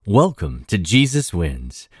Welcome to Jesus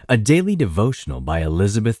Wins, a daily devotional by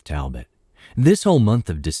Elizabeth Talbot. This whole month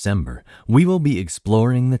of December, we will be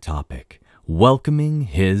exploring the topic, Welcoming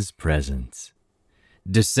His Presence.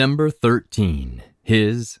 December 13,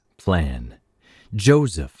 His Plan.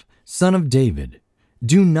 Joseph, son of David,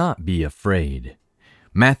 do not be afraid.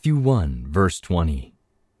 Matthew 1, verse 20.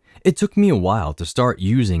 It took me a while to start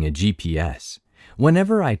using a GPS.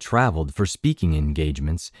 Whenever I traveled for speaking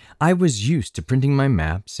engagements, I was used to printing my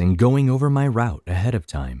maps and going over my route ahead of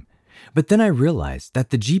time. But then I realized that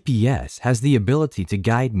the GPS has the ability to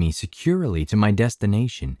guide me securely to my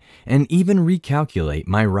destination and even recalculate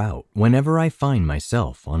my route whenever I find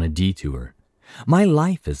myself on a detour. My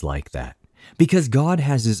life is like that because God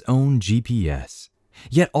has His own GPS.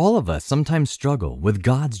 Yet all of us sometimes struggle with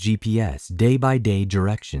God's GPS day-by-day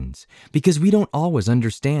directions because we don't always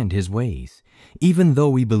understand His ways, even though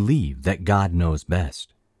we believe that God knows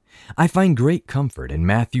best. I find great comfort in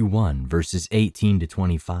Matthew 1, verses 18 to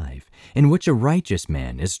 25, in which a righteous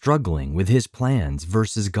man is struggling with his plans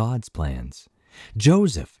versus God's plans.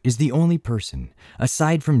 Joseph is the only person,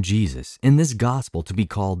 aside from Jesus, in this gospel to be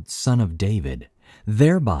called Son of David,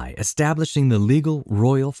 thereby establishing the legal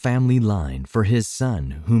royal family line for his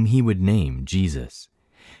son, whom he would name Jesus.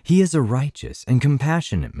 He is a righteous and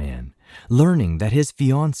compassionate man, learning that his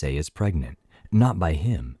fiancée is pregnant, not by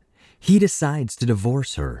him. He decides to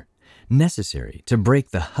divorce her, necessary to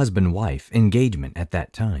break the husband-wife engagement at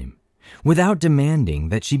that time, without demanding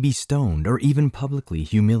that she be stoned or even publicly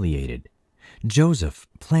humiliated. Joseph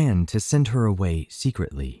planned to send her away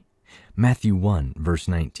secretly. Matthew 1, verse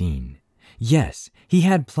 19. Yes, he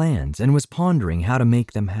had plans and was pondering how to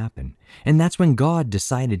make them happen, and that's when God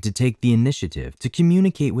decided to take the initiative to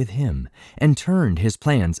communicate with him and turned his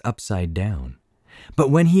plans upside down. But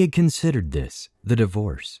when he had considered this, the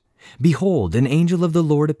divorce, behold, an angel of the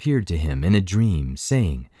Lord appeared to him in a dream,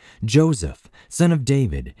 saying, Joseph, son of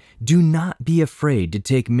David, do not be afraid to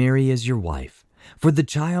take Mary as your wife, for the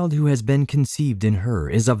child who has been conceived in her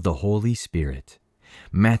is of the Holy Spirit.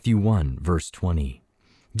 Matthew 1, verse 20.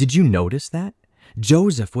 Did you notice that?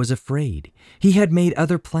 Joseph was afraid. He had made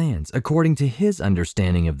other plans according to his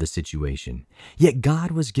understanding of the situation, yet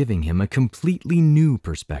God was giving him a completely new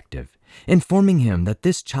perspective, informing him that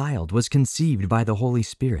this child was conceived by the Holy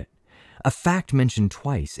Spirit, a fact mentioned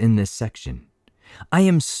twice in this section. I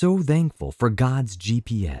am so thankful for God's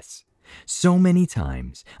GPS. So many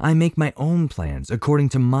times I make my own plans according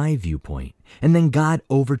to my viewpoint, and then God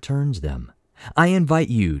overturns them. I invite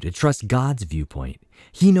you to trust God's viewpoint.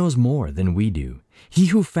 He knows more than we do. He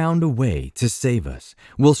who found a way to save us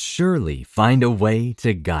will surely find a way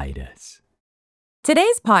to guide us.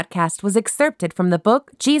 Today's podcast was excerpted from the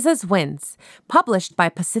book Jesus Wins, published by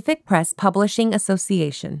Pacific Press Publishing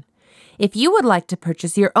Association. If you would like to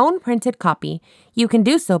purchase your own printed copy, you can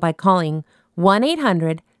do so by calling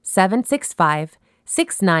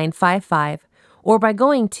 1-800-765-6955 or by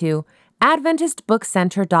going to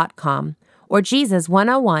AdventistBookCenter.com or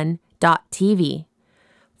Jesus101.tv.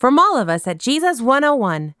 From all of us at Jesus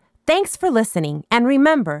 101, thanks for listening, and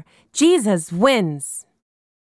remember, Jesus wins!